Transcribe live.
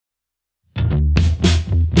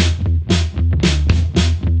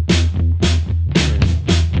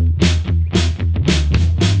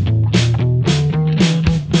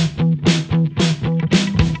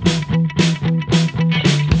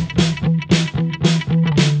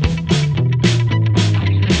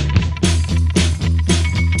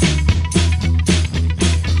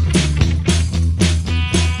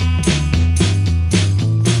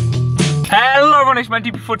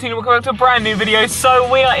cameraman DP14 and welcome back to a brand new video.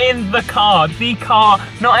 So we are in the car,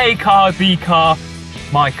 not a car, the car,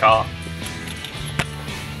 my car.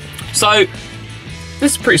 So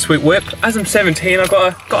this is a pretty sweet whip. As I'm 17, I've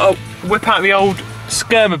got to whip out the old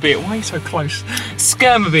Skirmobile. Why are you so close?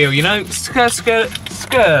 Skirmobile, you know,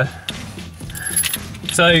 skir.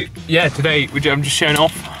 So yeah, today I'm just showing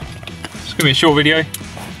off. It's gonna be a short video.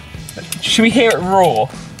 Should we hear it roar?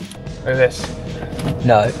 Look at this.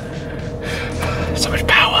 No. So much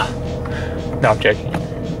power. No, I'm joking.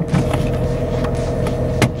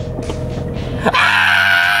 I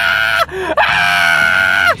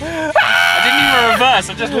didn't even reverse,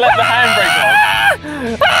 I just let the handbrake on.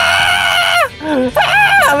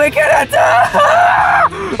 We're gonna die!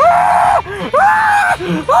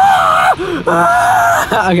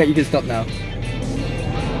 Okay, you can stop now.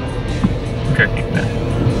 I'm joking.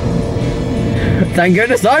 Thank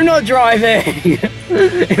goodness I'm not driving!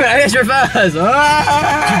 Let's reverse!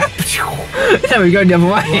 There we go the other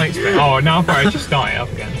way. Oh, now I'll probably just start it up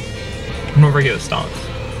again. I'm not very good at starts.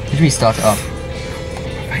 What do you mean start it up?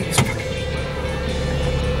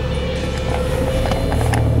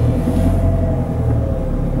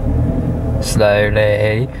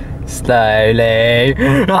 Slowly, slowly.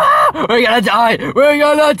 Ah, we're gonna die! We're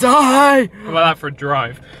gonna die! How about that for a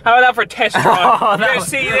drive? How about that for a test drive? You don't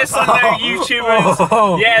see this on no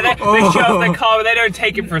YouTubers. Yeah, they show off their car, but they don't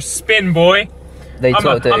take it for a spin, boy.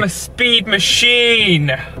 I'm a speed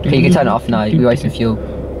machine. Okay, you can turn it off now. You're wasting fuel.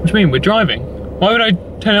 What do you mean? We're driving. Why would I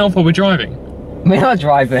turn it off while we're driving? We're not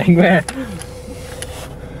driving. We're.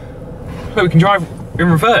 But we can drive in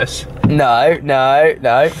reverse. No, no,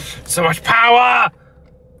 no. So much power!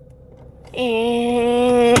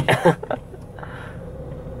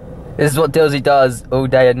 This is what Dilsey does all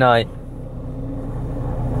day and night.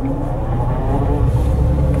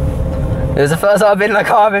 It was the first time I've been in a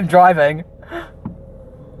car I've been driving.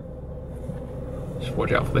 Just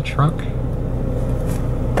watch out for the truck.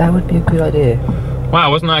 That would be a good idea.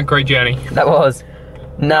 Wow, wasn't that a great journey? That was.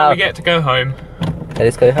 Now we get to go home. Okay,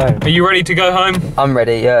 let's go home. Are you ready to go home? I'm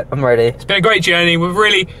ready, yeah, I'm ready. It's been a great journey. We've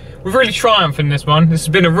really triumphed in this one. This has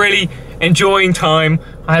been a really enjoying time.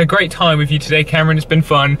 I had a great time with you today, Cameron. It's been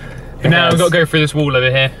fun. But now we've got to go through this wall over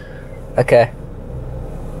here. Okay.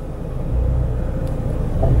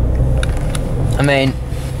 I mean,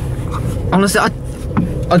 honestly, I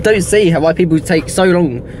don't see why people take so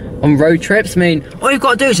long on road trips. I mean, all you've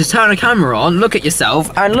got to do is just turn the camera on, look at yourself,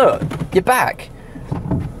 and look, you're back.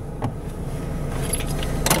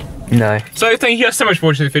 No. So thank you guys so much for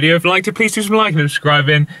watching the video. If you liked it, please do some liking and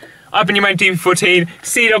subscribing. I've been your man DP14.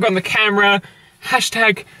 C Dawg on the camera.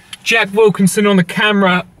 Hashtag Jack Wilkinson on the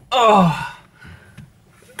camera. Oh.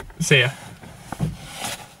 See ya.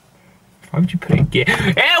 Why would you put it in gear?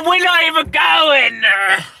 Yeah, we're not even going!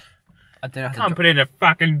 I don't know how to Can't put it in a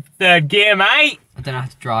fucking third gear, mate. I don't know how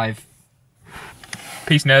to drive.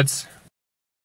 Peace, nerds.